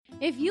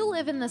If you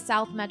live in the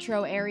South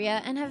Metro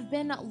area and have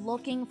been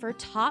looking for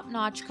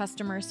top-notch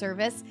customer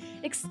service,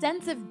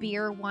 extensive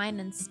beer, wine,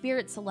 and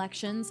spirit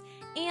selections,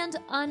 and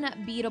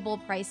unbeatable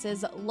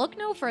prices, look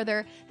no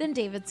further than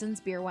Davidson's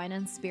Beer, Wine,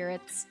 and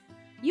Spirits.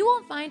 You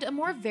won't find a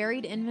more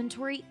varied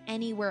inventory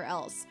anywhere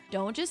else.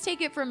 Don't just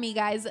take it from me,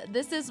 guys.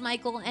 This is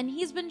Michael, and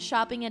he's been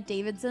shopping at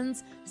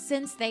Davidson's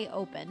since they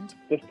opened.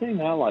 The thing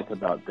I like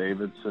about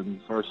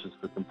Davidson's versus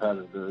the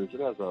competitor is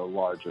it has a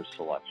larger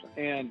selection.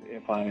 And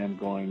if I am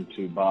going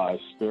to buy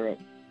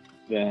spirit,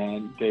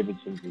 then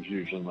Davidson's is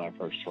usually my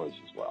first choice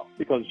as well,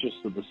 because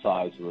just of the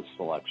size of the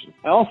selection.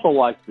 I also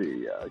like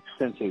the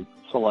extensive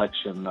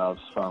selection of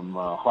some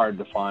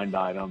hard-to-find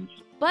items.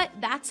 But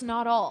that's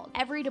not all.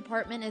 Every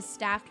department is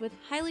staffed with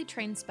highly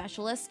trained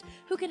specialists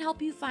who can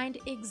help you find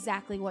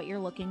exactly what you're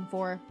looking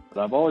for.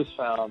 But I've always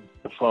found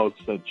the folks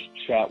that you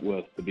chat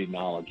with to be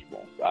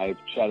knowledgeable. I've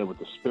chatted with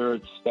the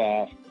spirits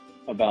staff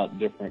about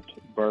different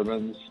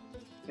bourbons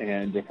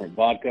and different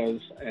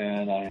vodkas,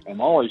 and I am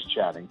always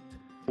chatting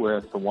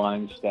with the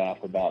wine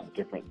staff about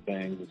different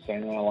things and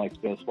saying, I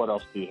like this, what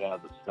else do you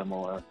have that's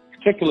similar?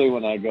 Particularly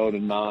when I go to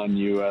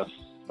non-U.S.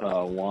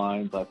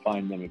 wines, I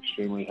find them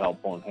extremely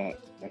helpful in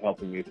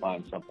helping me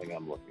find something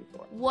I'm looking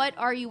for. What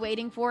are you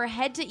waiting for?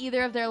 Head to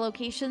either of their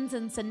locations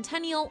in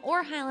Centennial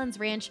or Highlands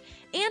Ranch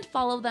and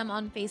follow them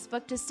on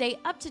Facebook to stay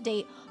up to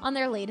date on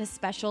their latest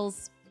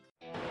specials.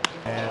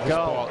 And this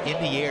ball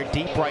in the air,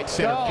 deep right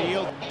center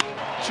field.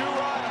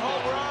 Two-run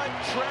home run,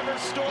 Trevor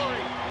Story.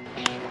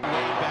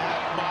 Way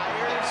back,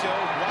 Myers,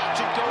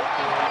 watch it go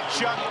out.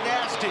 Chuck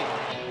Nasty.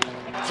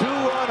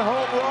 Two-run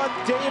home run,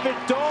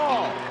 David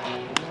Dahl.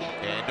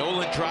 And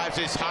Nolan drives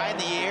this high in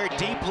the air,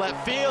 deep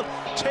left field.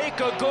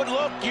 Take a good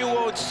look, you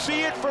won't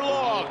see it for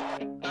long.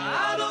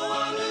 I don't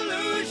want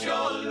to lose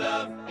your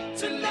love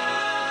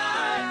tonight.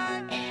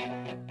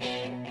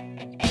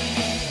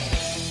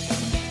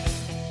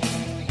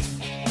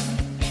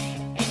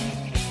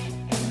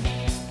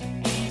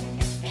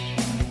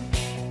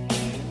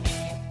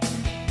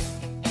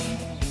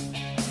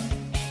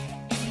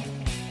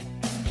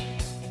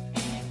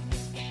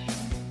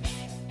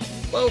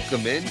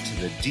 Welcome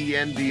into the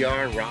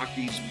DNVR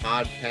Rockies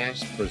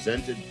podcast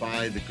presented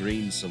by The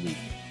Green Solution.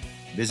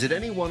 Visit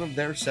any one of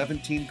their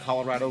 17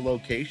 Colorado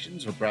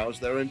locations or browse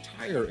their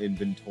entire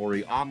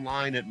inventory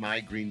online at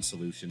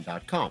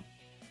mygreensolution.com.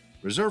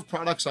 Reserve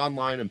products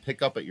online and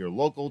pick up at your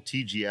local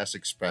TGS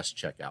Express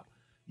checkout.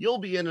 You'll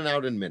be in and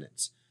out in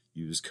minutes.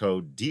 Use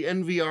code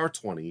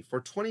DNVR20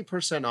 for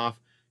 20% off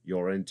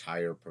your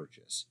entire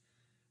purchase.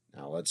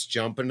 Now let's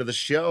jump into the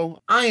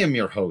show. I am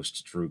your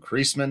host, Drew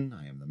Kreisman.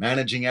 I am the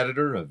managing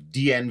editor of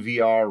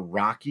DNVR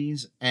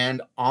Rockies.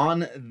 And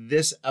on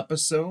this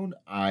episode,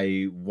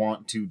 I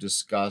want to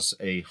discuss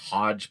a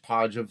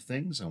hodgepodge of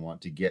things. I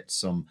want to get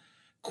some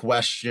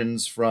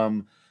questions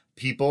from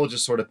people,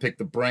 just sort of pick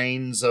the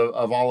brains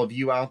of all of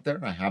you out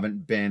there. I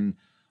haven't been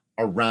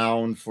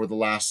around for the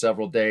last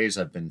several days.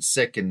 I've been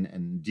sick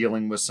and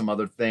dealing with some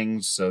other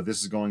things. So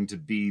this is going to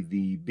be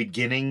the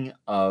beginning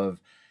of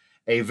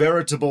a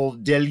veritable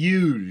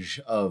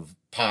deluge of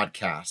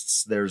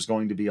podcasts. There's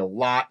going to be a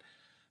lot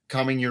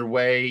coming your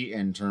way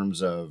in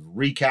terms of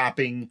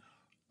recapping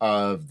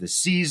of the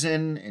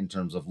season, in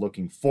terms of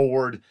looking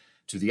forward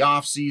to the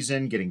off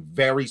season, getting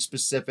very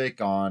specific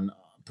on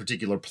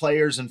particular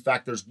players. In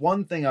fact, there's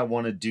one thing I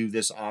want to do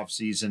this off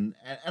season,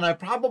 and I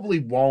probably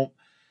won't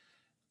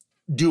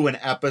do an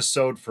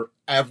episode for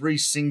every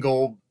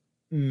single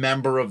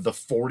member of the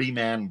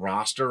 40-man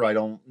roster. I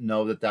don't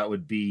know that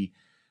would be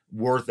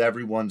worth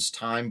everyone's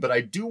time, but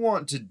I do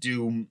want to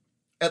do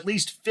at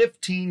least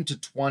 15 to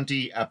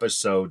 20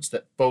 episodes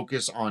that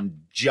focus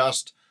on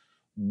just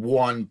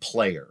one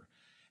player.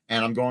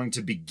 And I'm going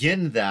to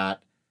begin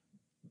that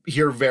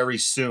here very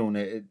soon.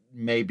 It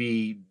may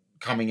be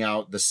coming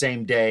out the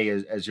same day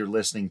as you're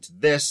listening to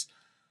this,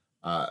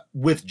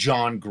 with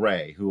Jon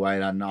Gray, who I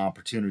had an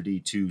opportunity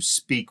to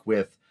speak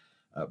with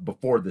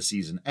before the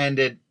season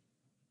ended,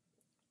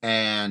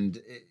 and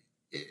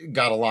it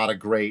got a lot of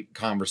great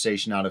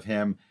conversation out of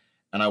him.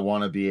 And I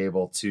want to be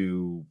able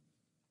to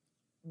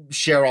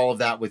share all of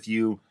that with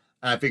you.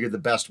 And I figured the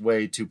best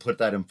way to put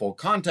that in full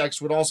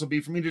context would also be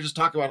for me to just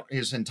talk about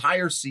his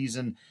entire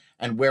season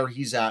and where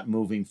he's at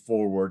moving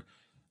forward.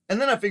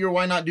 And then I figure,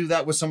 why not do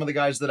that with some of the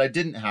guys that I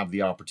didn't have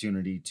the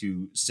opportunity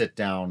to sit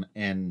down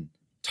and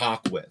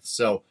talk with.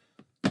 So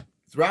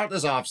throughout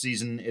this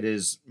offseason, it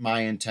is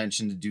my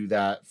intention to do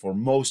that for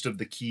most of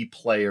the key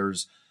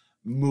players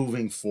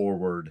moving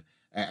forward,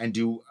 and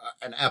do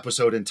an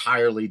episode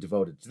entirely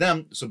devoted to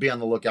them. So be on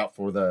the lookout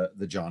for the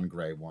Jon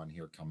Gray one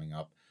here coming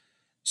up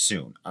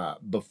soon.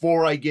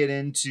 Before I get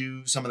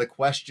into some of the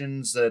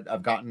questions that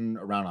I've gotten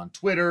around on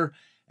Twitter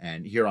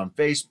and here on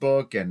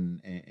Facebook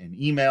and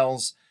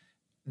emails,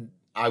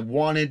 I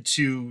wanted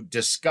to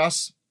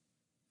discuss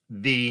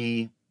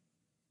the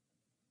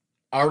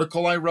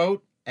article I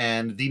wrote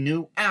and the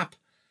new app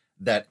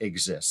that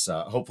exists.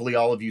 Hopefully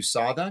all of you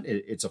saw that.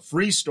 It's a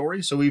free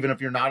story, so even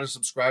if you're not a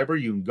subscriber,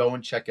 you can go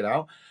and check it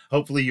out.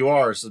 Hopefully you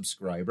are a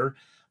subscriber.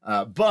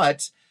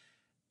 But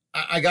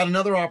I got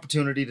another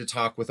opportunity to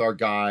talk with our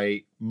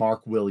guy,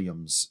 Mark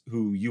Williams,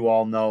 who you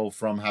all know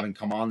from having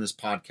come on this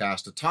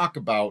podcast to talk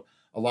about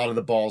a lot of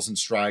the balls and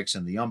strikes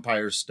and the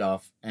umpire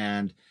stuff.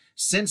 And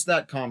since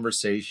that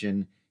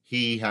conversation,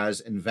 he has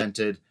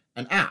invented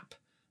an app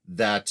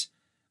that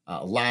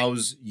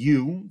allows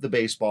you, the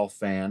baseball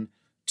fan,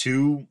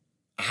 to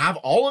have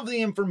all of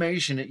the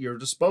information at your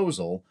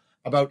disposal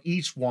about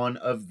each one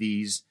of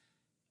these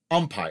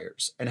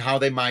umpires and how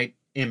they might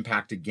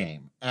impact a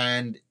game.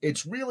 And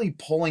it's really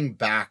pulling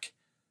back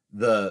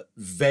the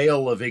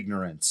veil of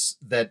ignorance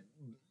that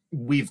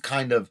we've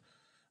kind of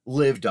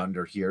lived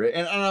under here.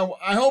 And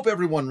I hope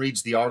everyone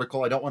reads the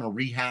article. I don't want to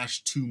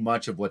rehash too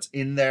much of what's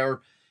in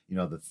there. You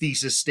know, the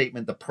thesis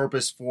statement, the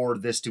purpose for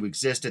this to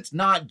exist. It's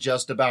not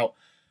just about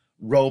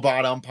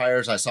robot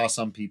umpires. I saw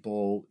some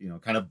people,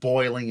 kind of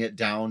boiling it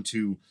down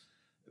to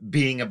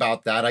being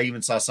about that. I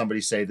even saw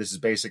somebody say this is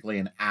basically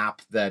an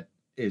app that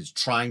is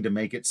trying to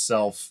make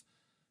itself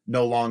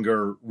no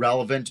longer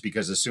relevant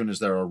because as soon as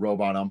there are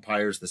robot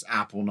umpires, this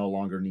app will no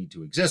longer need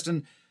to exist.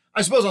 And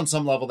I suppose on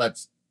some level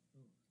that's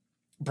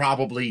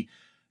probably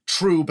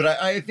true, but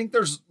I think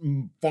there's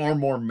far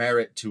more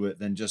merit to it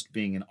than just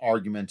being an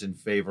argument in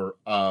favor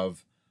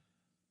of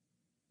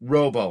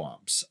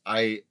robo-umps.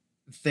 I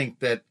think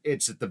that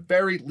it's at the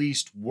very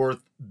least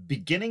worth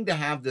beginning to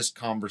have this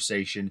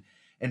conversation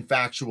in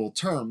factual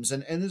terms.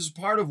 And this is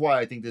part of why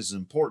I think this is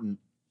important.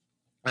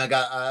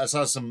 I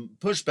saw some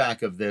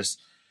pushback of this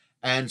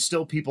and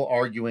still people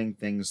arguing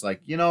things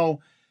like,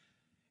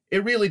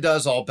 it really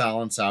does all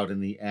balance out in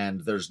the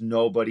end. There's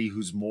nobody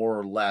who's more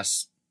or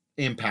less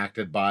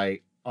impacted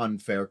by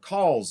unfair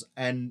calls.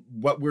 And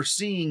what we're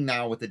seeing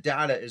now with the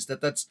data is that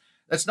that's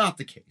not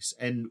the case,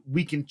 and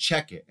we can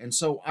check it. And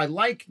so I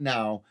like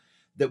now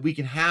that we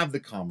can have the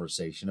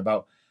conversation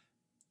about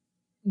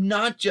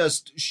not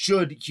just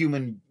should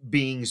human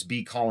beings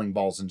be calling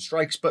balls and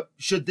strikes, but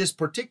should this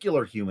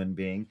particular human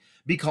being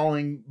be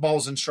calling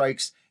balls and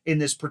strikes in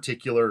this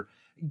particular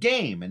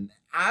game. And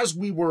as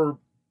we were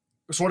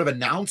sort of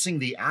announcing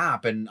the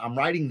app and I'm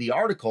writing the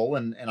article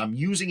and I'm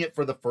using it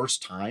for the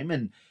first time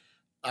and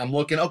I'm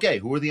looking, okay,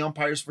 who are the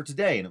umpires for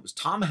today? And it was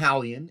Tom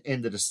Hallion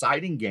in the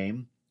deciding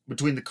game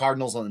between the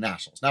Cardinals and the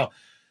Nationals. Now,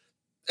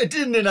 it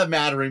didn't end up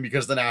mattering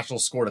because the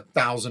Nationals scored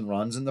 1,000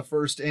 runs in the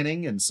first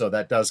inning. And so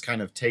that does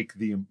kind of take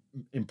the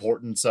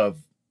importance of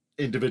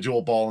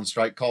individual ball and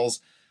strike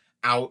calls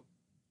out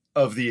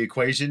of the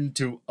equation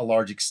to a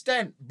large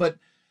extent. But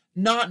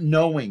not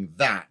knowing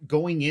that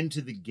going into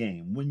the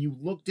game, when you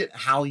looked at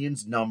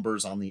Hallion's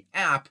numbers on the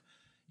app,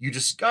 you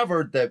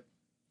discovered that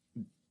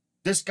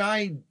this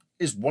guy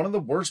is one of the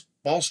worst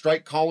ball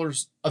strike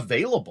callers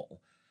available.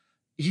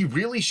 He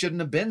really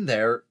shouldn't have been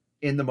there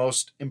in the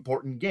most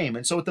important game.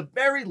 And so at the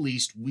very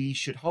least, we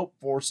should hope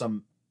for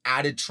some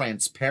added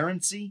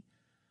transparency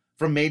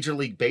from Major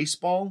League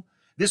Baseball.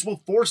 This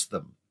will force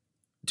them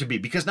to be,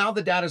 because now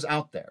the data's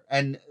out there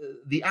and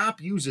the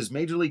app uses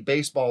Major League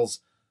Baseball's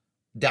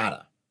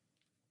data.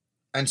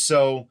 And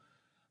so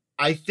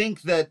I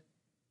think that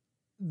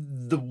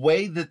the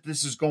way that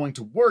this is going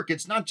to work,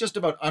 it's not just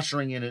about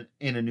ushering in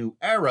a new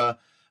era,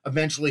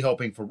 eventually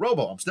hoping for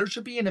robo-umps. There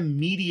should be an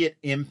immediate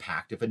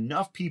impact if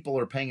enough people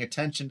are paying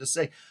attention to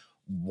say,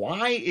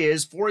 why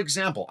is, for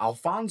example,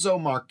 Alfonso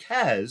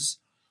Marquez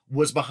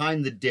was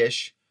behind the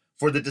dish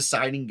for the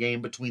deciding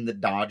game between the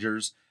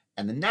Dodgers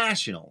and the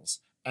Nationals.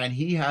 And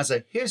he has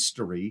a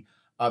history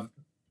of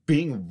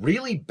being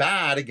really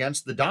bad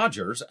against the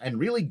Dodgers and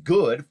really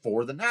good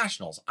for the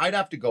Nationals. I'd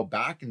have to go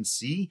back and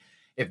see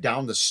if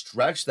down the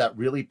stretch that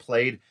really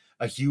played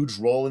a huge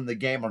role in the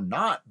game or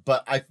not,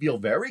 but I feel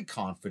very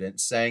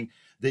confident saying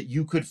that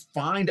you could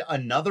find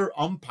another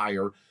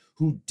umpire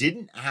who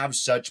didn't have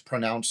such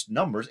pronounced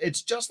numbers.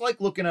 It's just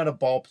like looking at a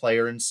ball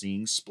player and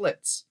seeing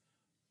splits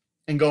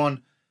and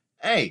going,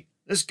 hey,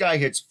 this guy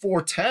hits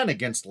 410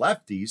 against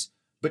lefties,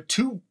 but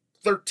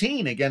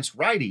 213 against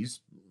righties.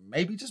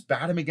 Maybe just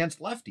bat him against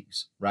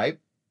lefties, right?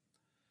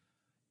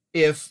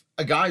 If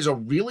a guy's a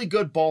really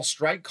good ball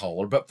strike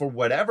caller, but for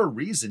whatever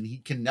reason, he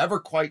can never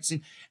quite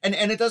seem, and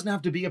it doesn't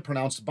have to be a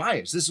pronounced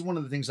bias. This is one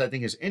of the things I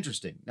think is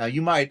interesting. Now,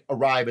 you might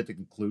arrive at the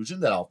conclusion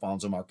that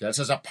Alfonso Marquez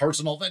has a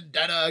personal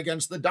vendetta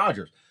against the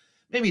Dodgers.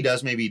 Maybe he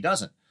does, maybe he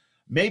doesn't.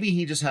 Maybe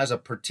he just has a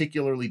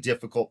particularly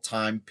difficult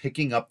time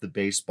picking up the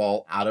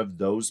baseball out of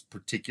those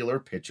particular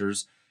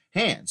pitchers'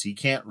 hands. He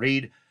can't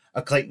read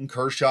a Clayton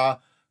Kershaw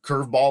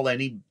curveball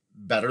any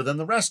better than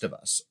the rest of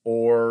us.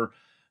 Or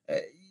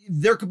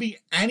there could be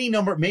any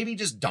number. Maybe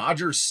just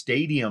Dodger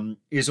Stadium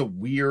is a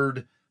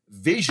weird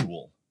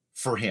visual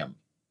for him.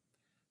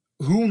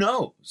 Who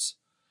knows?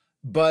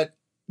 But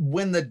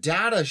when the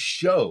data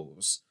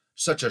shows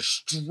such a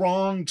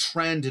strong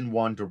trend in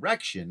one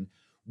direction,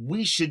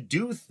 we should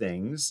do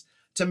things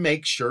to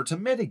make sure to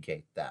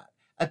mitigate that.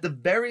 At the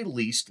very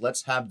least,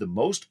 let's have the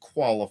most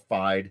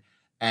qualified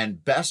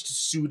and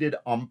best suited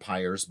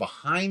umpires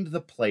behind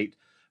the plate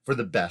for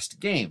the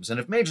best games. And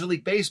if Major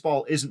League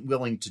Baseball isn't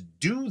willing to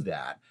do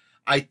that,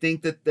 I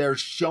think that they're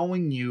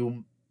showing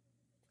you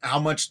how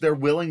much they're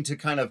willing to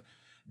kind of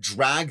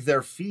drag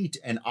their feet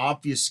and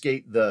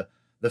obfuscate the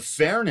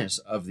fairness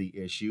of the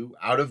issue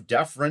out of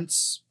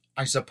deference,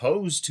 I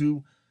suppose,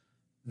 to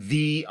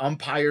the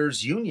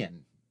umpires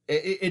union.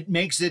 It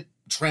makes it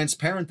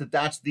transparent that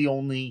that's the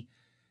only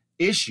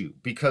issue,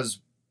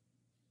 because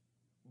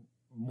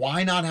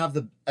why not have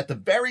at the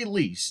very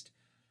least,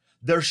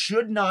 there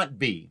should not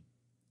be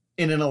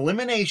in an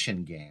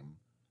elimination game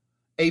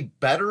a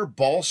better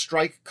ball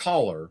strike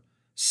caller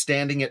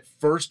standing at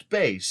first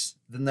base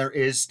than there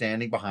is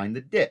standing behind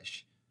the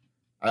dish.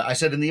 I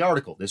said in the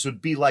article, this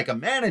would be like a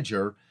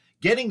manager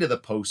getting to the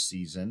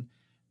postseason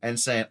and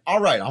saying, all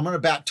right, I'm going to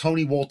bat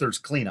Tony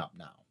Wolters cleanup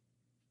now.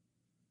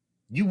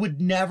 You would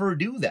never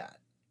do that.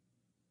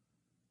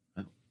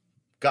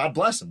 God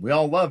bless him. We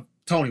all love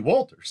Tony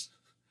Wolters.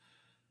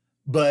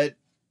 But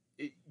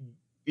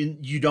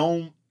you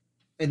don't,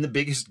 in the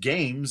biggest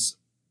games,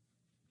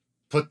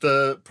 put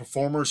the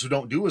performers who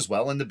don't do as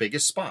well in the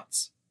biggest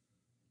spots.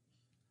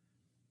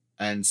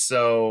 And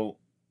so,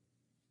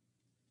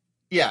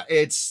 yeah,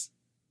 it's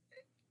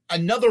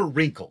another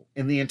wrinkle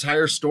in the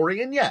entire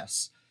story. And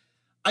yes,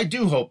 I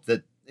do hope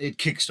that it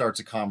kickstarts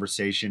a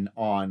conversation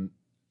on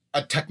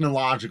a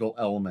technological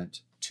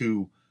element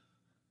to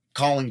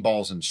calling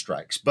balls and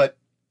strikes. But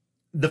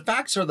the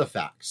facts are the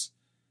facts.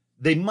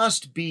 They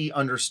must be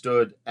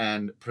understood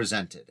and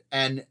presented.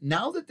 And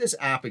now that this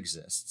app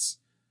exists,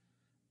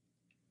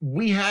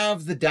 we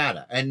have the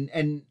data,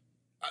 and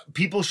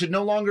people should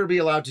no longer be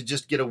allowed to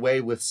just get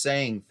away with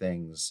saying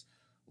things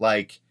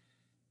like,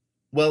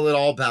 well, it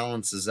all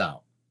balances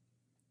out.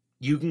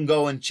 You can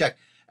go and check.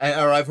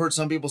 Or I've heard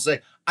some people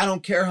say, I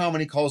don't care how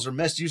many calls are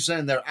missed. You're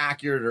saying they're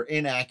accurate or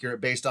inaccurate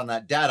based on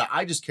that data.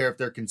 I just care if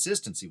they're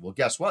consistency. Well,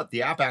 guess what?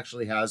 The app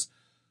actually has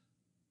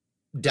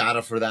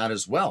data for that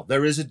as well.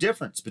 There is a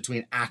difference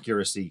between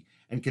accuracy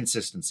and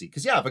consistency.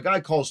 Because, yeah, if a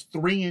guy calls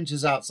 3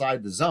 inches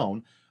outside the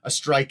zone, a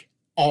strike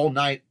all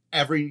night,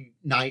 every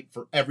night,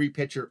 for every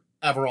pitcher,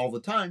 ever, all the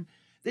time,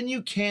 then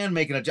you can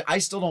make an adjustment. I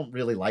still don't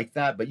really like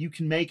that, but you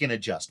can make an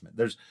adjustment.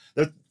 There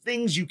are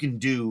things you can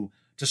do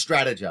to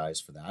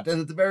strategize for that. And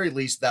at the very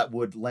least, that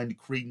would lend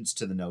credence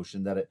to the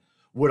notion that it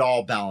would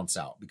all balance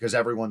out because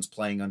everyone's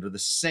playing under the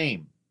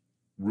same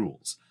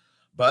rules.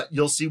 But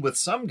you'll see with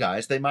some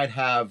guys, they might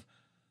have,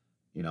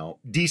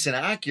 decent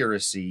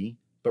accuracy,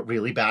 but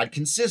really bad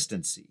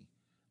consistency.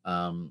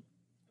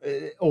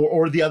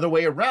 Or the other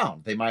way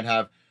around. They might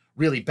have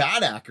really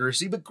bad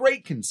accuracy, but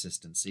great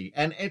consistency.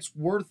 And it's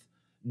worth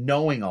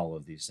knowing all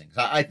of these things.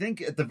 I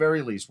think at the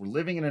very least, we're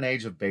living in an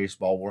age of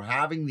baseball where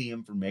having the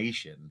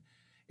information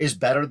is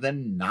better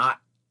than not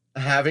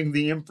having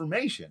the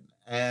information.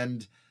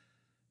 And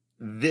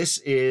this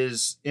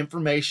is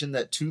information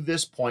that to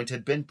this point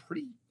had been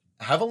pretty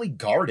heavily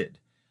guarded.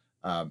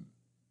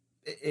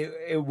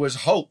 It was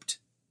hoped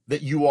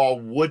that you all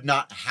would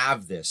not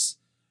have this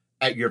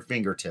at your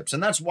fingertips.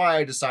 And that's why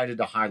I decided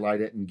to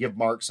highlight it and give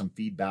Mark some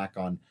feedback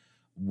on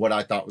what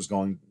I thought was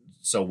going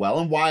so well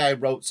and why I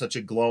wrote such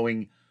a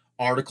glowing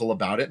article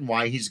about it and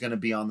why he's going to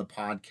be on the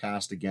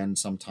podcast again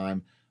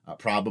sometime,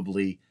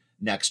 probably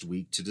next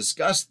week, to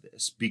discuss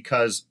this,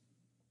 because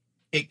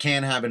it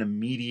can have an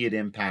immediate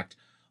impact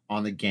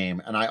on the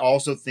game. And I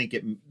also think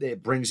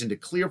it brings into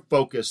clear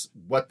focus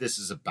what this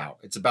is about.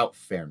 It's about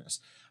fairness.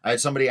 I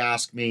had somebody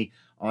ask me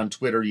on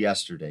Twitter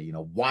yesterday,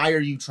 why are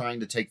you trying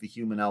to take the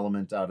human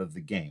element out of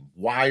the game?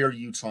 Why are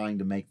you trying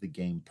to make the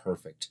game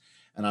perfect?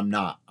 And I'm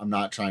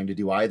not trying to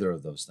do either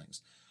of those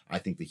things. I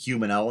think the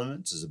human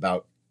element is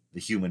about the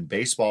human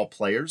baseball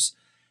players,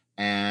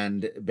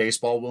 and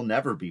baseball will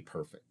never be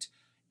perfect.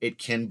 It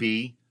can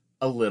be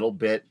a little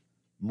bit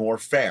more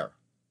fair.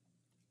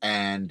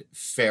 And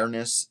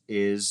fairness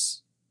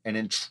is an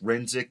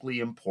intrinsically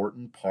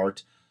important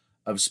part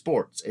of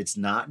sports. It's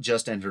not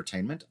just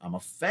entertainment. I'm a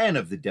fan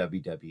of the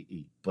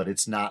WWE, but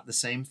it's not the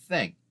same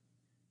thing.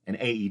 And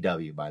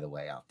AEW, by the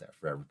way, out there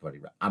for everybody.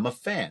 I'm a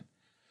fan,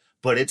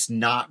 but it's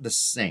not the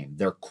same.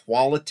 They're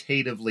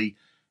qualitatively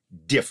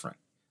different.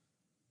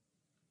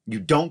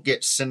 You don't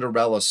get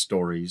Cinderella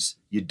stories.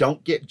 You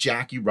don't get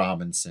Jackie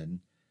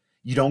Robinson.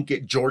 You don't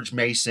get George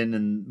Mason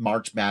in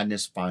March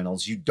Madness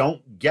finals. You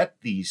don't get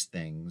these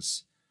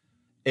things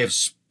if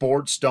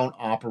sports don't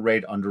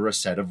operate under a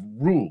set of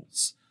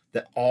rules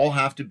that all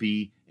have to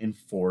be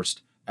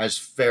enforced as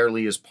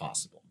fairly as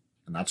possible.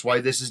 And that's why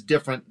this is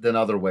different than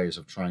other ways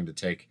of trying to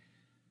take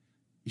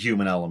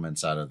human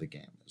elements out of the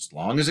game. As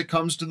long as it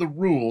comes to the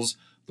rules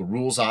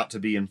ought to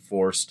be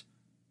enforced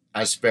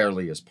as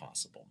fairly as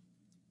possible.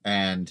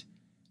 And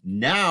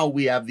now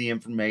we have the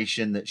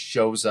information that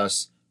shows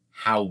us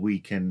how we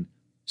can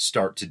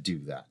start to do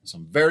that. So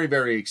I'm very,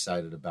 very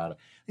excited about it.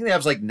 I think the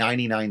app's like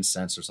 99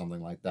 cents or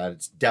something like that.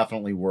 It's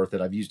definitely worth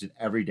it. I've used it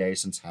every day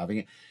since having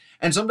it.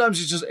 And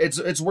sometimes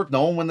it's worth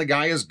knowing when the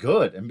guy is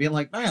good and being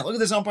like, man, look at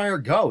this umpire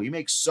go. He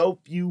makes so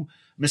few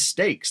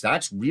mistakes.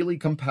 That's really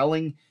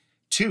compelling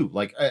too.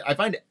 Like I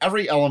find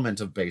every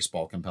element of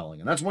baseball compelling.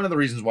 And that's one of the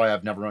reasons why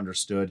I've never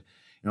understood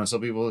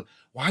Some people,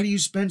 why do you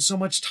spend so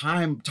much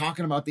time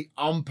talking about the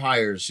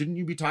umpires? Shouldn't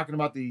you be talking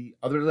about the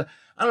other?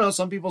 I don't know.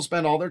 Some people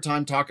spend all their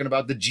time talking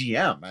about the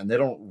GM, and they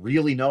don't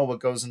really know what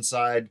goes on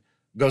inside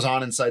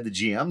the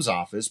GM's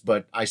office.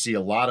 But I see a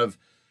lot of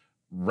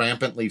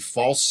rampantly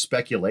false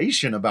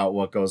speculation about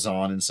what goes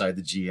on inside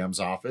the GM's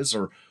office,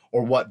 or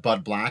what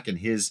Bud Black and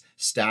his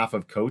staff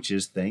of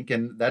coaches think.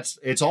 And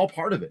it's all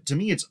part of it. To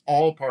me, it's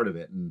all part of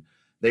it. And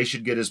they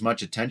should get as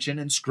much attention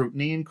and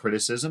scrutiny and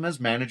criticism as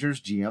managers,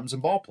 GMs,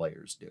 and ball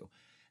players do.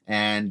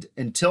 And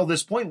until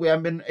this point, we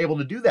haven't been able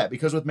to do that,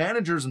 because with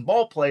managers and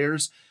ball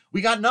players, we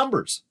got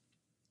numbers.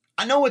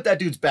 I know what that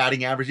dude's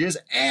batting average is,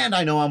 and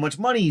I know how much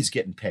money he's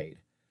getting paid.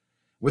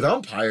 With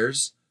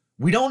umpires,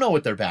 we don't know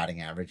what their batting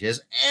average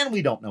is, and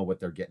we don't know what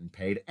they're getting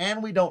paid,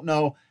 and we don't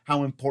know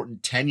how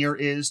important tenure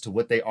is to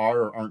what they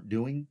are or aren't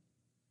doing.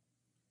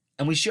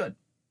 And we should.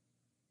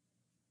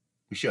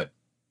 We should.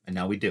 And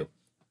now we do.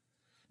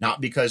 Not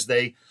because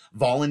they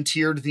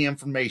volunteered the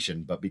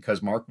information, but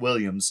because Mark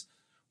Williams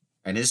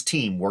and his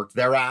team worked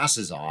their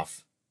asses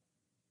off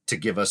to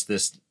give us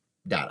this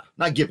data.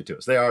 Not give it to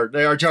us. They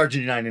are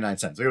charging you 99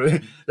 cents.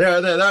 They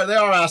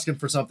are asking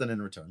for something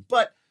in return.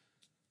 But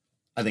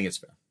I think it's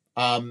fair.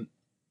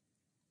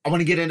 I want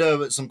to get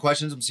into some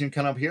questions I'm seeing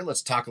kind of up here.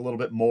 Let's talk a little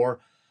bit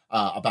more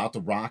about the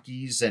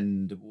Rockies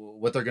and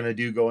what they're going to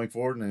do going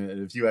forward,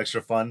 and a few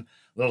extra fun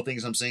little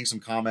things. I'm seeing some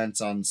comments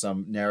on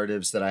some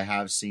narratives that I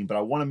have seen, but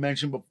I want to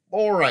mention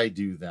before I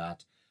do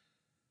that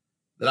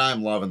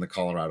I'm loving the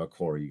Colorado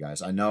core, you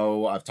guys. I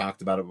know I've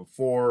talked about it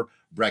before.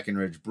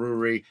 Breckenridge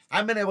Brewery. I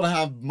haven't been able to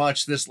have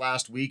much this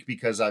last week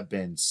because I've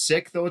been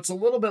sick, though it's a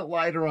little bit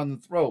lighter on the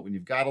throat when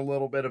you've got a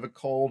little bit of a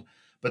cold.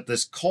 But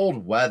this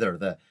cold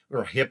weather, we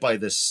were hit by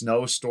this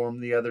snowstorm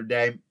the other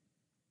day,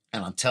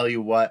 and I'll tell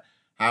you what,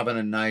 having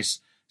a nice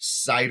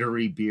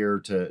cidery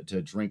beer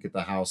to drink at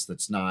the house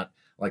that's not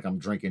like I'm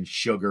drinking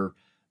sugar,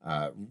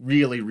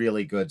 really,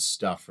 really good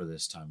stuff for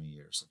this time of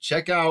year. So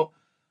check out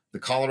the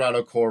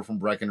Colorado core from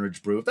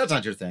Breckenridge Brew. If that's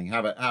not your thing,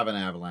 have an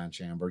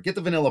Avalanche Amber. Get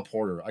the vanilla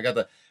porter. I got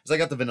the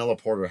vanilla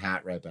porter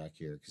hat right back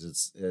here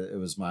because it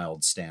was my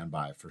old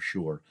standby for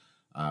sure.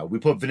 We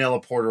put vanilla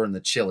porter in the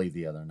chili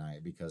the other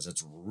night because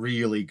it's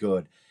really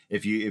good.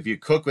 If you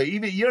cook with,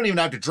 even you don't even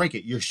have to drink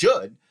it. You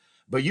should,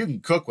 but you can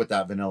cook with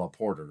that vanilla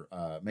porter.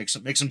 Make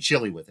some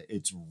chili with it.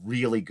 It's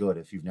really good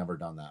if you've never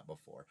done that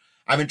before.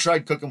 I haven't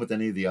tried cooking with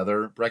any of the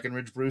other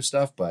Breckenridge Brew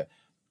stuff, but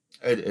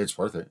it's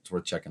worth it. It's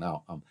worth checking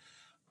out.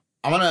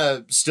 I'm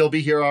gonna still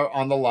be here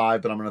on the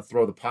live, but I'm gonna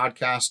throw the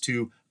podcast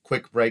to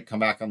quick break. Come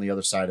back on the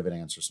other side of it,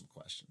 answer some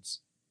questions.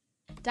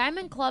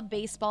 Diamond Club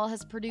Baseball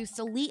has produced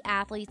elite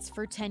athletes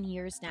for 10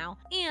 years now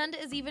and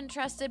is even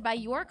trusted by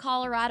your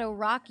Colorado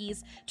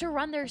Rockies to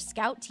run their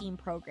scout team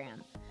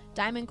program.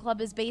 Diamond Club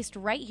is based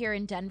right here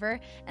in Denver,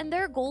 and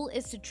their goal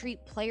is to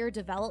treat player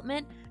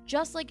development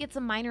just like it's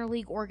a minor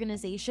league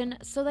organization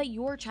so that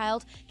your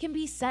child can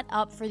be set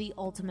up for the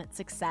ultimate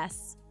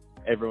success.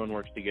 Everyone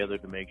works together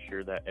to make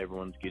sure that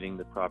everyone's getting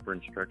the proper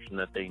instruction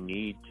that they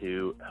need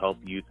to help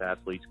youth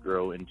athletes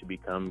grow and to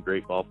become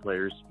great ball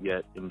players,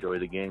 yet enjoy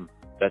the game.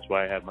 That's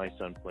why I have my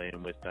son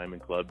playing with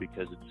Diamond Club,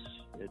 because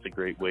it's a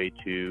great way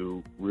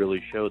to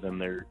really show them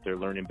they're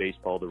learning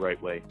baseball the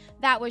right way.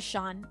 That was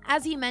Sean.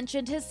 As he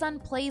mentioned, his son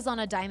plays on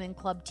a Diamond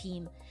Club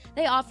team.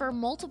 They offer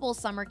multiple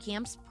summer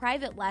camps,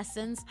 private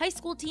lessons, high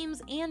school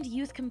teams, and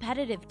youth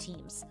competitive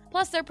teams.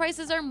 Plus, their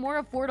prices are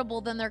more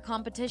affordable than their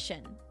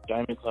competition.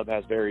 Diamond Club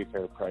has very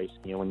fair price.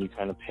 When you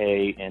kind of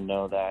pay and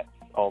know that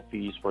all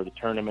fees for the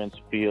tournaments,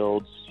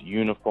 fields,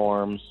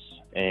 uniforms,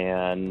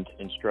 and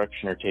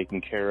instruction are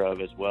taken care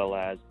of, as well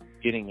as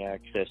getting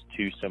access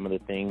to some of the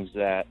things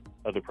that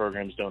other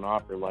programs don't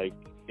offer, like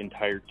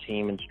entire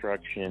team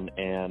instruction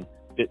and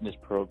fitness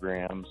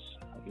programs,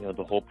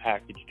 the whole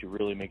package to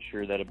really make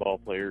sure that a ball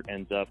player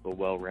ends up a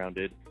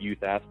well-rounded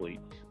youth athlete.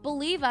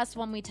 Believe us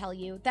when we tell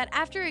you that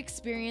after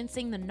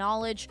experiencing the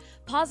knowledge,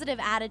 positive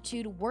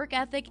attitude, work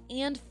ethic,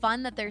 and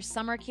fun that their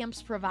summer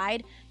camps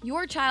provide,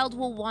 your child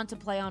will want to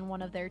play on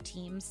one of their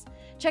teams.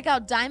 Check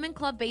out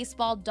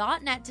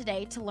diamondclubbaseball.net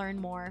today to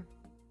learn more.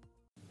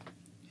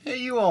 Hey,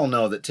 you all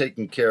know that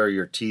taking care of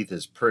your teeth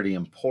is pretty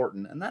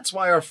important, and that's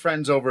why our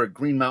friends over at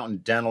Green Mountain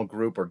Dental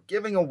Group are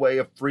giving away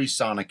a free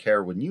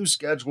Sonicare when you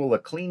schedule a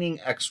cleaning,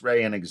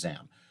 x-ray, and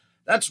exam.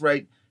 That's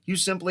right, you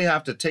simply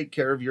have to take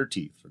care of your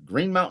teeth for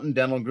Green Mountain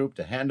Dental Group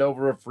to hand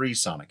over a free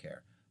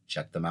Sonicare.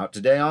 Check them out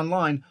today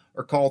online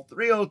or call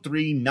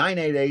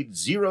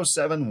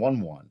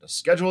 303-988-0711 to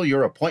schedule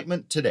your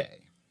appointment today.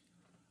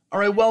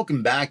 All right,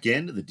 welcome back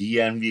into the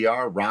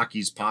DNVR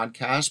Rockies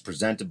podcast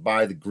presented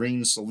by The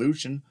Green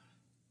Solution.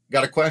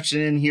 Got a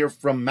question in here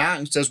from Matt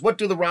who says, what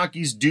do the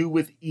Rockies do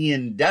with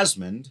Ian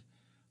Desmond?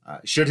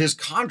 Should his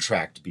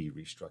contract be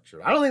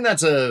restructured? I don't think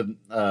that's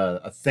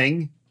a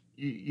thing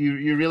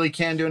you really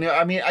can do.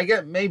 I mean, I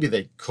get maybe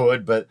they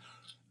could, but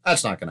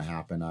that's not going to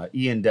happen.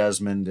 Ian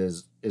Desmond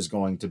is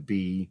going to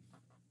be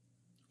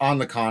on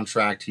the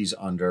contract he's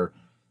under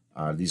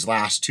these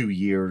last 2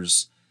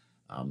 years.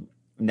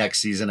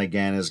 Next season,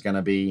 again, is going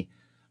to be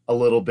a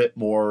little bit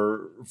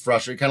more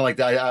frustrated. Kind of like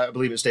that. I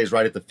believe it stays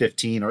right at the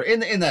 15 or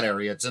in that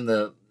area. It's in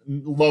the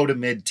low to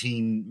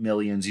mid-teen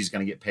millions he's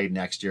going to get paid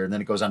next year. And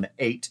then it goes on to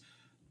 8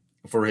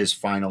 for his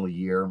final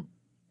year.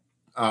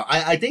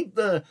 I think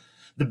the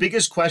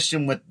biggest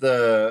question with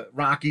the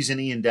Rockies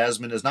and Ian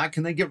Desmond is not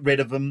can they get rid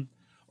of him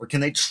or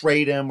can they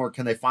trade him or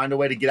can they find a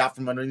way to get out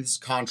from underneath his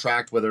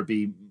contract, whether it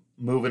be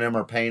moving him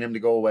or paying him to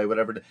go away,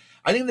 whatever.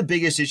 I think the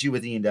biggest issue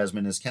with Ian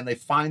Desmond is can they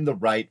find the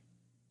right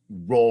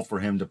role for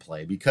him to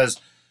play,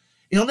 because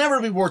he'll never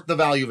be worth the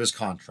value of his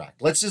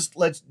contract.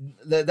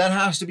 That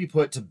has to be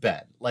put to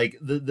bed. Like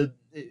the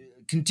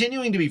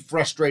continuing to be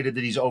frustrated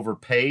that he's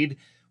overpaid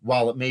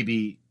while it may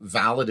be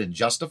valid and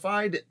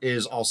justified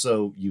is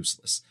also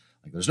useless.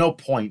 Like there's no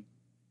point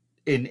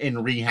in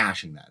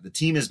rehashing that. The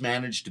team has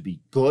managed to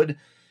be good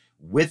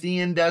with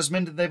Ian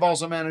Desmond. They've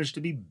also managed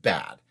to be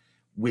bad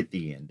with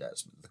Ian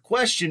Desmond. The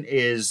question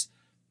is,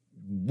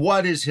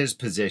 what is his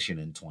position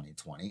in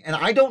 2020? And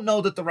I don't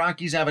know that the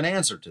Rockies have an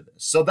answer to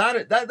this. So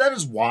that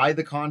is why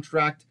the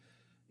contract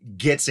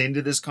gets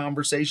into this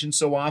conversation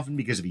so often,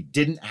 because if he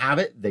didn't have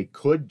it, they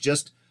could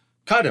just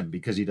cut him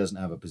because he doesn't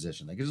have a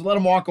position. They could just let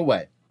him walk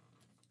away.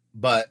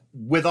 But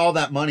with all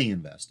that money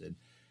invested,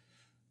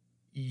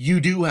 you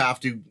do have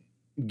to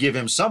give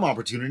him some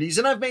opportunities.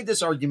 And I've made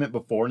this argument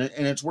before, and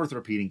it's worth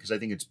repeating because I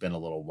think it's been a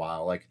little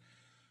while. Like,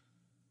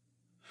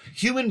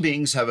 human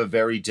beings have a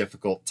very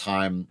difficult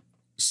time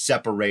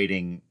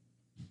separating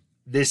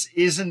this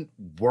isn't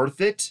worth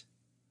it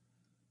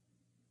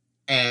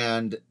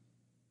and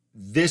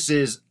this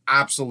is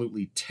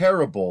absolutely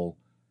terrible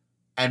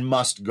and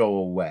must go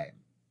away.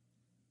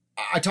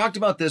 I talked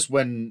about this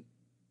when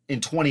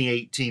in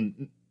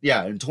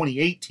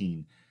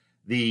 2018,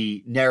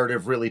 the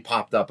narrative really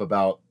popped up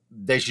about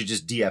they should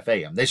just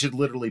DFA him. They should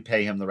literally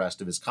pay him the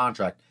rest of his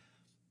contract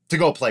to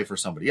go play for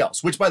somebody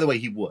else, which, by the way,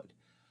 he would.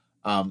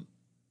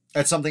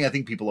 That's something I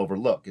think people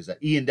overlook, is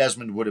that Ian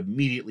Desmond would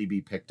immediately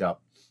be picked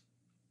up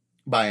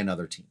by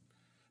another team,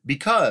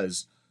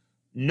 because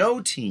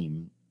no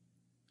team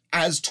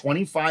has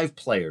 25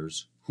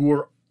 players who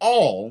are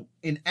all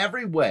in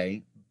every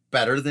way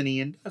better than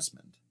Ian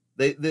Desmond.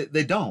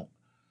 They don't.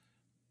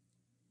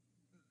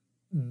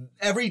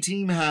 Every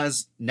team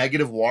has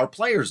negative WAR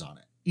players on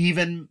it,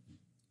 even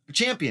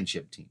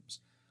championship teams.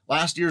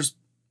 Last year's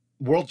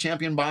world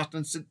champion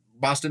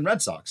Boston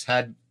Red Sox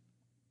had,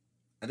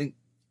 I think,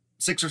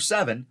 6 or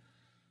 7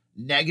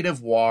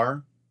 negative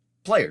WAR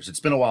players.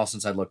 It's been a while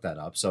since I looked that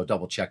up, so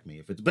double check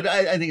me but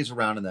I think it's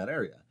around in that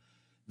area.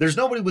 There's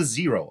nobody with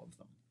 0 of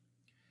them.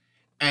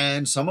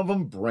 And some of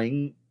them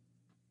bring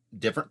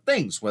different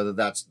things, whether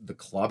that's the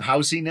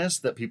clubhousiness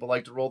that people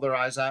like to roll their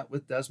eyes at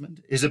with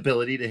Desmond, his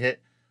ability to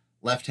hit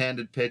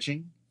left-handed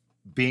pitching,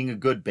 being a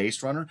good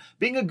base runner,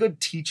 being a good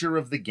teacher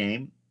of the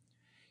game.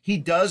 He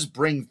does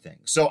bring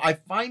things. So I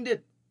find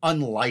it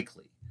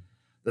unlikely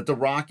that the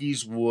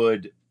Rockies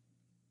would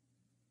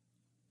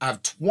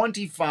have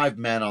 25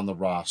 men on the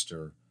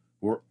roster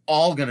who are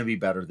all going to be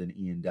better than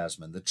Ian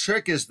Desmond. The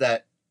trick is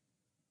that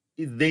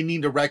they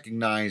need to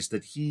recognize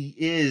that he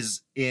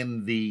is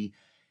in the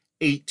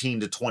 18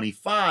 to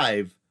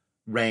 25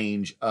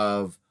 range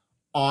of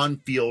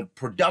on-field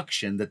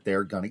production that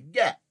they're going to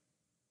get.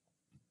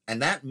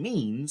 And that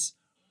means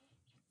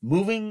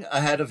moving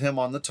ahead of him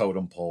on the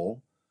totem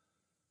pole,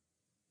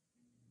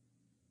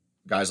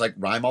 guys like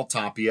Raimel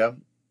Tapia,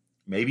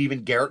 maybe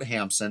even Garrett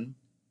Hampson.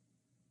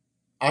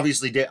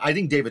 Obviously, I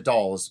think David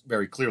Dahl is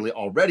very clearly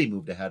already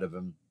moved ahead of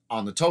him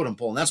on the totem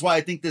pole. And that's why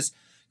I think this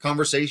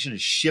conversation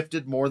has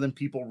shifted more than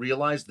people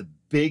realize. The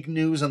big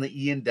news on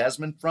the Ian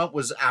Desmond front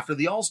was after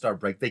the All-Star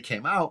break. They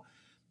came out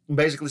and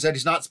basically said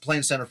he's not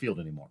playing center field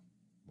anymore.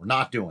 We're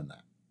not doing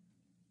that,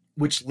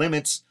 which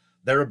limits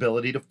their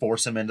ability to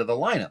force him into the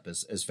lineup,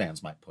 as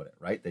fans might put it,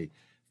 right? They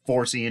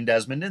force Ian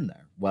Desmond in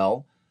there.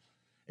 Well,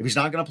 if he's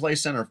not going to play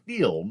center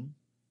field,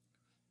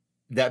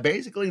 that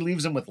basically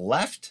leaves him with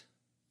left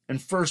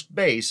and first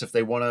base if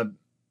they want to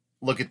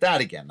look at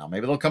that again. Now,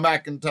 maybe they'll come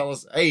back and tell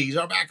us, hey, he's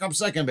our backup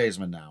second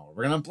baseman now.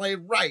 We're going to play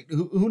right.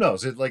 Who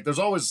knows? There's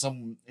always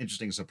some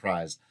interesting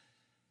surprise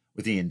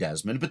with Ian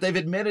Desmond, but they've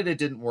admitted it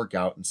didn't work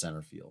out in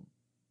center field.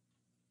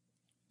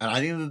 And I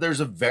think that there's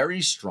a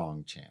very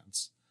strong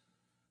chance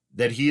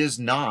that he is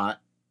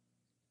not,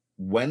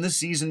 when the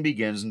season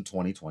begins in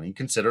 2020,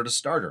 considered a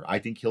starter. I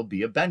think he'll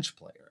be a bench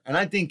player. And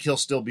I think he'll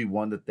still be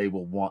one that they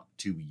will want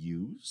to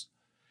use.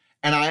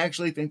 And I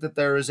actually think that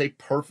there is a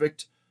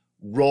perfect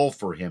role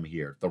for him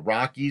here. The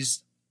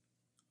Rockies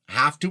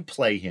have to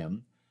play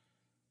him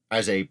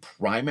as a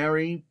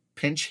primary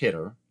pinch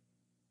hitter,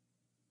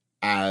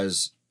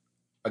 as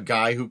a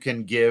guy who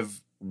can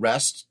give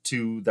rest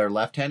to their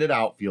left-handed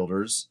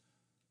outfielders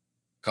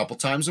a couple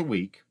times a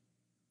week,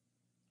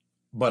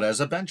 but as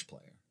a bench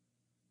player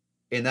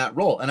in that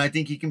role. And I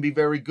think he can be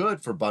very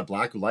good for Bud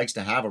Black, who likes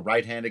to have a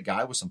right-handed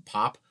guy with some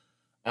pop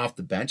off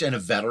the bench, and a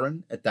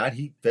veteran at that.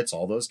 He fits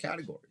all those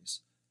categories.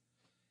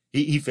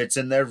 He fits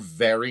in there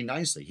very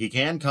nicely. He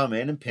can come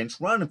in and pinch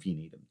run if you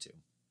need him to.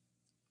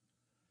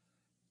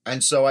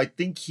 And so I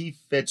think he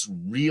fits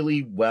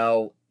really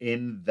well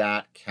in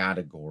that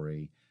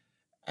category.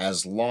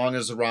 as long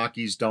as the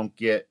Rockies don't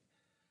get,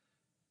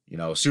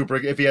 super,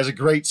 if he has a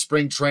great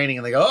spring training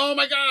and they go, oh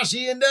my gosh,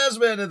 Ian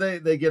Desmond,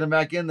 and they get him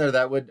back in there,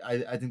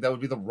 I think that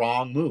would be the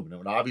wrong move. And it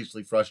would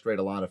obviously frustrate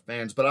a lot of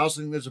fans, but I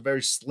also think there's a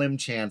very slim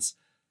chance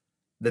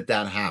that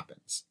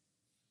happens.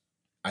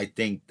 I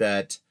think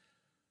that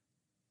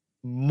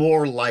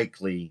more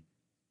likely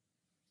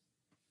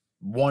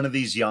one of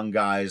these young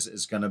guys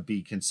is going to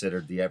be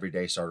considered the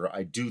everyday starter.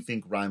 I do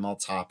think Raimel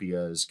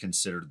Tapia is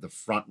considered the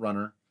front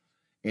runner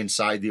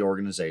inside the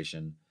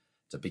organization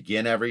to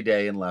begin every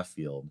day in left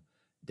field.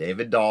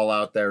 David Dahl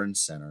out there in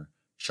center,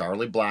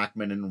 Charlie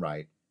Blackmon in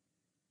right.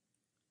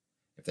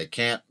 If they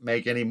can't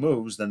make any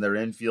moves, then their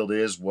infield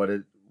is what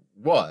it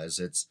was.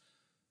 It's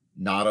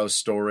Nato,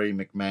 Story,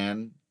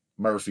 McMahon,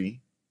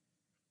 Murphy.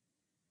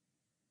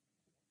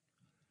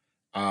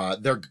 I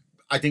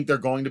think they're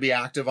going to be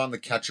active on the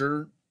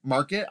catcher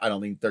market. I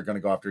don't think they're going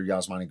to go after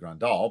Yasmani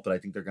Grandal, but I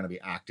think they're going to be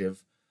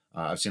active.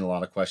 I've seen a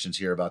lot of questions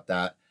here about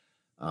that.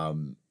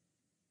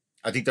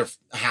 I think they're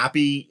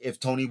happy if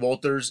Tony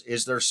Wolters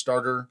is their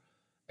starter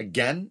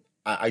again.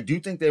 I do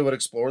think they would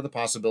explore the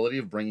possibility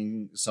of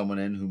bringing someone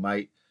in who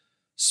might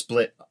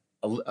split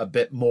a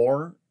bit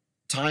more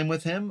time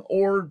with him,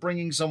 or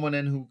bringing someone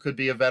in who could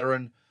be a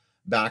veteran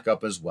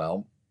backup as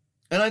well.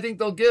 And I think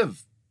they'll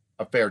give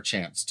a fair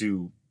chance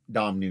to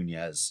Dom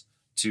Nunez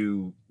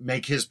to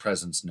make his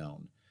presence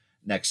known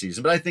next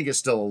season. But I think it's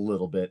still a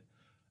little bit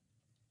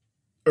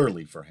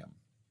early for him.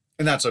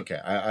 And that's okay.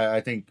 I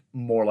think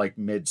more like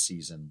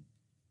mid-season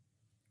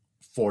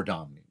for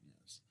Dom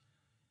Nunez.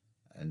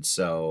 And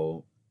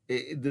so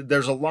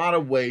there's a lot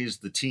of ways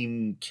the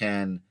team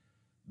can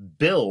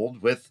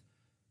build with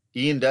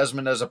Ian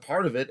Desmond as a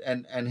part of it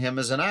and him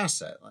as an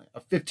asset. Like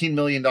a $15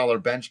 million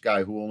bench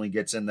guy who only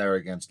gets in there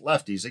against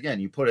lefties. Again,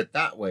 you put it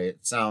that way,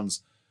 it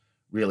sounds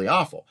really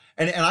awful.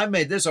 And I've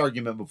made this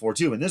argument before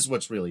too, and this is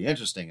what's really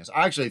interesting, is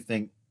I actually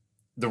think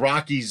the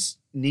Rockies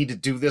need to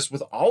do this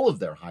with all of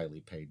their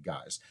highly paid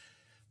guys.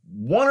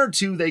 One or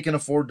two they can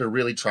afford to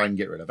really try and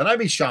get rid of. And I'd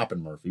be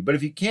shopping Murphy, but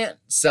if you can't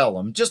sell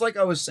them, just like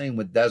I was saying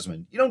with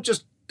Desmond, you don't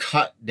just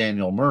cut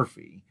Daniel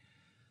Murphy.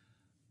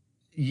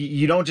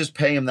 You don't just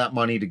pay him that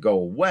money to go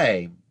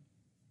away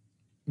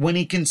when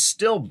he can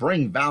still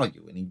bring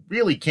value, and he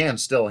really can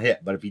still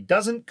hit. But if he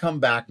doesn't come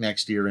back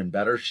next year in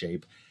better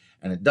shape,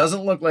 and it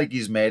doesn't look like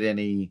he's made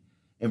any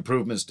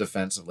improvements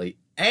defensively,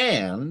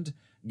 and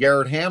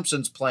Garrett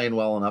Hampson's playing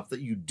well enough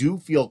that you do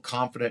feel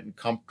confident and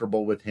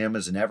comfortable with him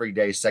as an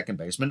everyday second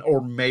baseman,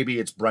 or maybe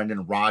it's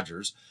Brendan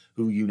Rodgers,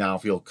 who you now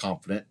feel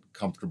confident,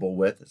 comfortable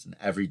with as an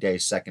everyday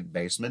second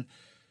baseman,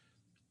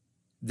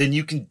 then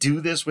you can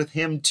do this with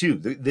him too.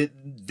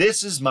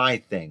 This is my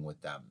thing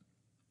with them.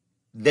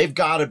 They've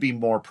got to be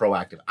more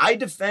proactive. I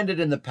defended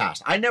in the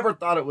past. I never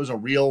thought it was a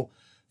real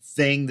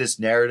thing, this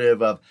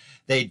narrative of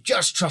they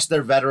just trust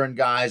their veteran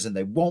guys and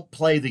they won't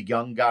play the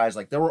young guys.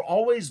 Like, there were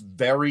always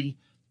very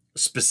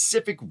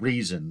specific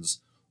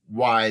reasons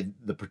why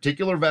the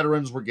particular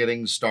veterans were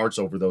getting starts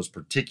over those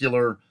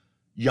particular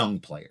young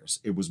players.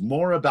 It was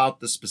more about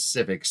the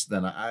specifics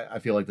than I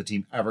feel like the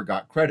team ever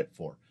got credit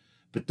for.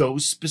 But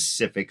those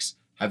specifics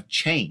have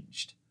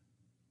changed.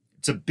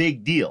 It's a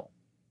big deal.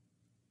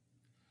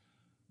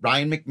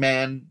 Ryan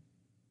McMahon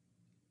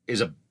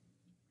is a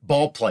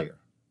ball player.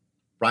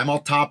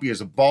 Raimel Tapia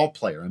is a ball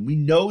player, and we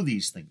know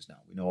these things now.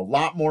 We know a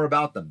lot more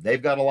about them.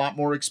 They've got a lot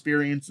more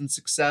experience and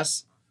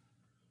success.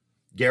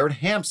 Garrett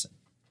Hampson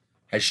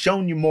has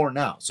shown you more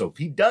now. So if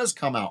he does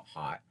come out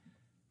hot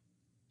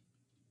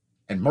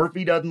and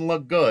Murphy doesn't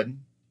look good,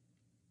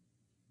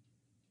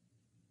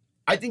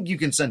 I think you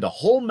can send a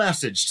whole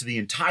message to the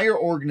entire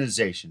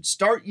organization.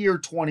 Start year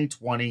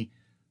 2020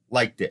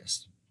 like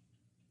this.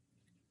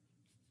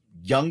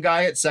 Young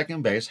guy at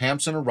second base,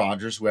 Hampson or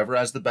Rodgers, whoever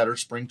has the better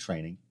spring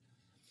training.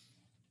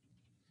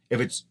 If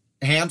it's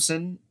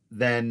Hampson,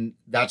 then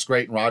that's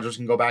great, and Rodgers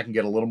can go back and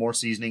get a little more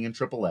seasoning in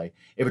AAA.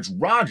 If it's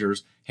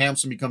Rodgers,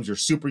 Hampson becomes your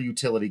super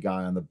utility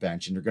guy on the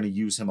bench, and you're going to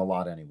use him a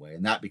lot anyway,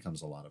 and that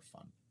becomes a lot of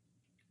fun.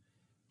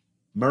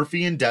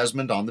 Murphy and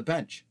Desmond on the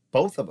bench,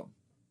 both of them.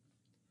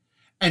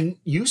 And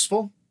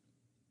useful.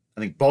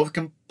 I think both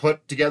can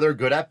put together a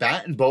good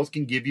at-bat, and both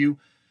can give you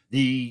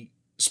the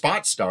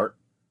spot start.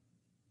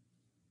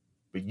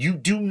 But you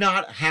do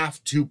not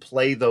have to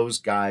play those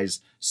guys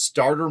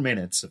starter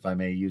minutes, if I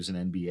may use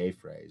an NBA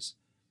phrase,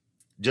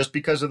 just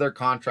because of their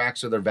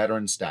contracts or their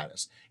veteran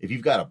status. If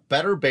you've got a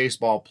better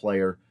baseball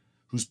player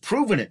who's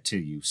proven it to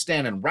you,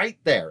 standing right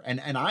there,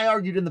 and I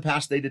argued in the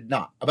past they did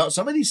not, about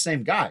some of these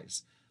same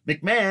guys.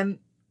 McMahon,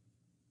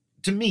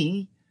 to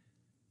me,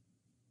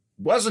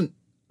 wasn't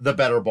the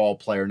better ball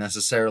player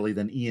necessarily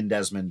than Ian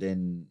Desmond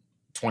in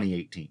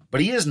 2018.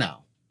 But he is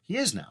now.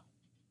 He's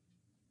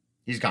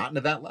gotten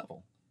to that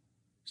level.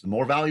 He's the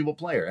more valuable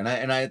player.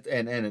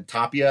 And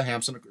Tapia,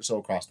 Hampson, so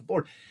across the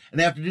board. And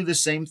they have to do the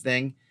same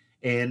thing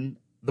in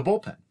the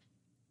bullpen.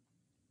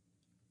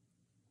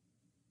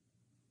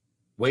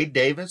 Wade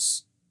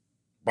Davis,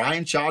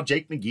 Brian Shaw,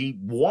 Jake McGee,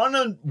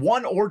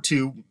 one or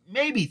two,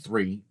 maybe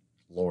three.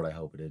 Lord, I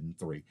hope it isn't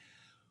three.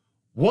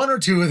 One or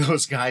two of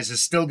those guys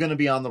is still going to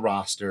be on the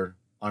roster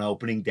on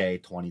opening day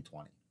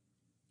 2020.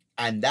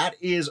 And that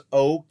is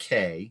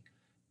okay,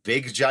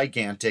 big,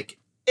 gigantic,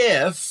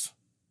 if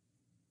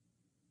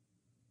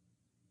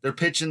they're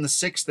pitching the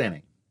 6th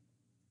inning.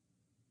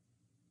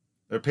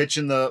 They're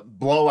pitching the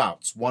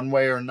blowouts one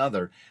way or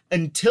another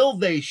until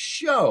they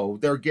show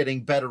they're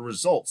getting better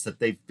results, that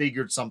they've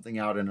figured something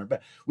out in their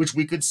bat, which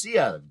we could see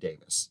out of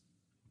Davis.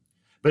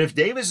 But if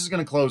Davis is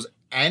going to close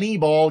any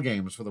ball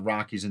games for the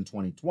Rockies in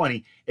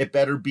 2020, it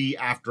better be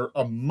after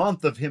a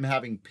month of him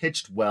having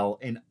pitched well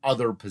in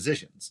other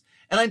positions.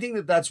 And I think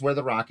that that's where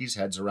the Rockies'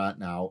 heads are at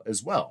now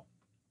as well.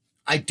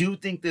 I do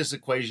think this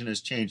equation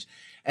has changed,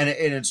 and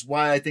it's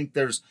why I think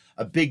there's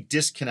a big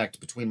disconnect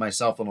between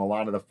myself and a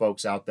lot of the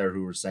folks out there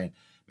who are saying,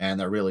 man,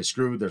 they're really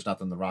screwed. There's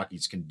nothing the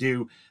Rockies can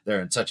do.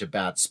 They're in such a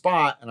bad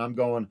spot. And I'm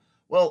going,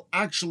 well,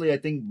 actually, I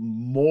think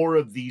more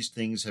of these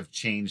things have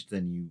changed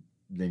than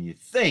you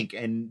think.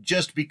 And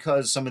just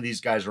because some of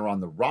these guys are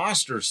on the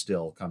roster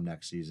still come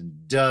next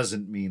season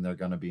doesn't mean they're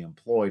going to be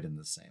employed in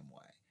the same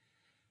way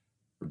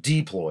or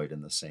deployed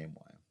in the same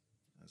way,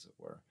 as it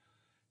were.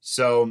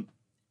 So,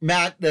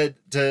 Matt, that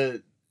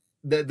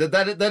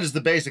is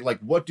the basic. Like,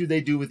 what do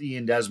they do with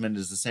Ian Desmond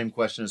is the same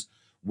question as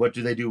what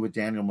do they do with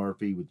Daniel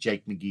Murphy, with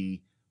Jake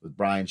McGee, with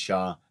Brian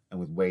Shaw, and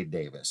with Wade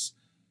Davis.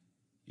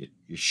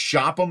 You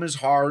shop them as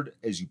hard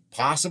as you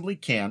possibly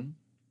can.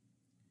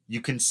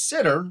 You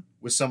consider,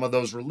 with some of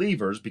those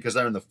relievers, because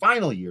they're in the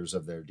final years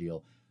of their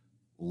deal,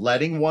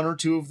 letting one or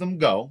two of them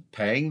go,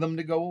 paying them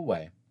to go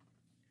away.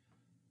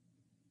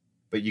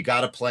 But you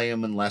got to play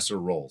them in lesser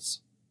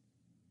roles.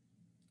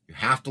 You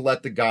have to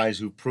let the guys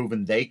who've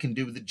proven they can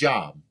do the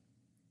job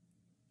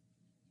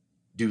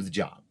do the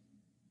job.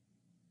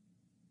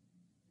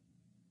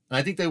 And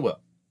I think they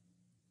will.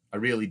 I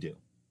really do.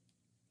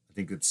 I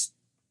think it's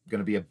going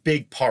to be a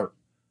big part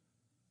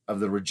of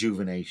the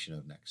rejuvenation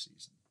of next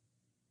season.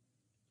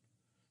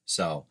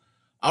 So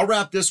I'll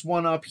wrap this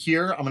one up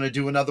here. I'm going to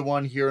do another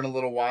one here in a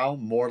little while.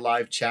 More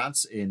live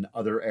chats in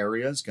other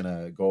areas. Going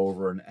to go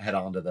over and head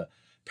on to the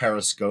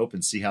Periscope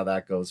and see how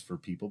that goes for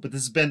people. But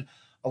this has been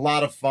a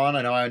lot of fun.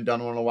 I know I haven't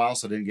done one in a while,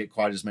 so I didn't get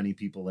quite as many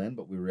people in,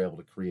 but we were able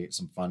to create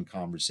some fun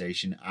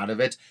conversation out of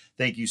it.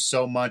 Thank you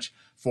so much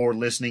for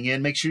listening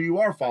in. Make sure you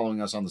are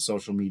following us on the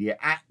social media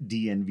at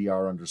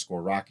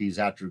DNVR_Rockies,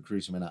 at Drew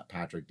Creasman, at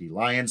Patrick D.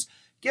 Lyons.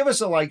 Give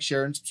us a like,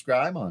 share, and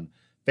subscribe on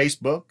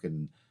Facebook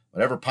and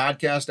whatever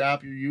podcast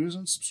app you're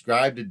using.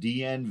 Subscribe to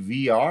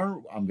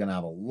DNVR. I'm going to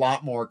have a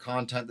lot more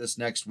content this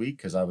next week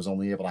because I was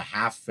only able to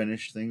half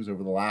finish things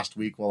over the last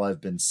week while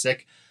I've been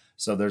sick.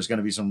 So there's going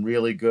to be some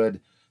really good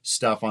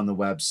stuff on the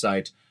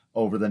website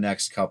over the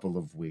next couple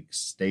of weeks.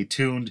 Stay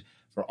tuned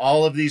for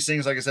all of these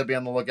things. Like I said, be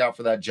on the lookout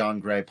for that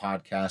John Gray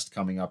podcast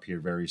coming up here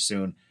very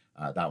soon.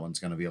 That one's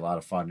going to be a lot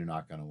of fun. You're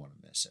not going to want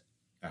to miss it.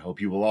 I hope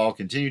you will all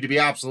continue to be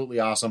absolutely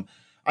awesome.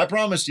 I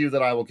promise you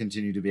that I will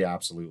continue to be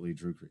absolutely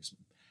Drew Creasman.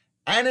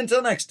 And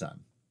until next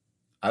time,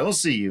 I will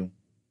see you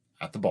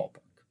at the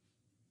ballpark.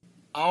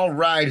 All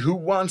right, who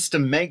wants to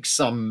make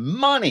some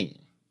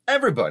money?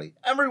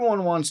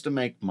 Everyone wants to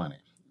make money.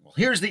 Well,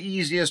 here's the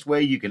easiest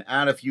way you can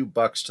add a few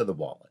bucks to the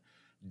wallet.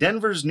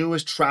 Denver's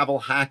newest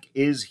travel hack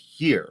is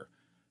here.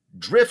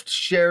 Drift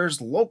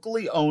shares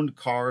locally owned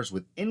cars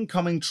with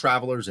incoming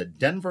travelers at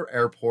Denver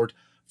Airport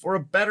for a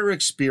better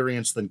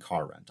experience than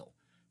car rental.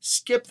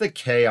 Skip the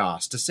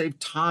chaos to save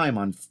time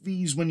on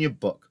fees when you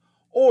book.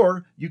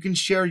 Or you can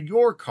share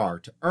your car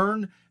to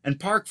earn and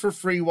park for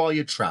free while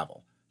you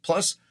travel.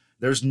 Plus,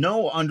 there's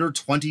no under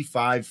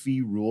 25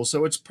 fee rule,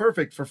 so it's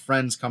perfect for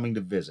friends coming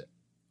to visit.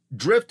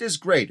 Drift is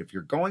great if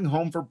you're going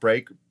home for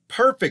break,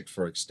 perfect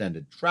for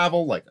extended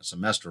travel like a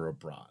semester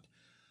abroad.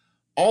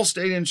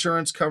 Allstate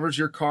Insurance covers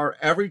your car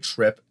every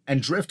trip,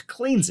 and Drift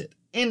cleans it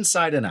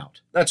inside and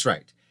out. That's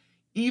right.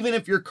 Even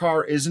if your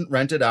car isn't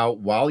rented out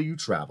while you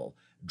travel,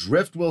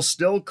 Drift will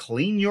still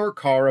clean your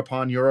car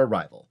upon your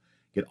arrival.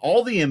 Get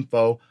all the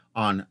info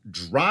on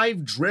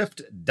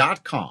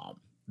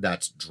drivedrift.com.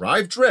 That's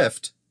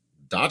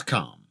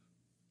drivedrift.com.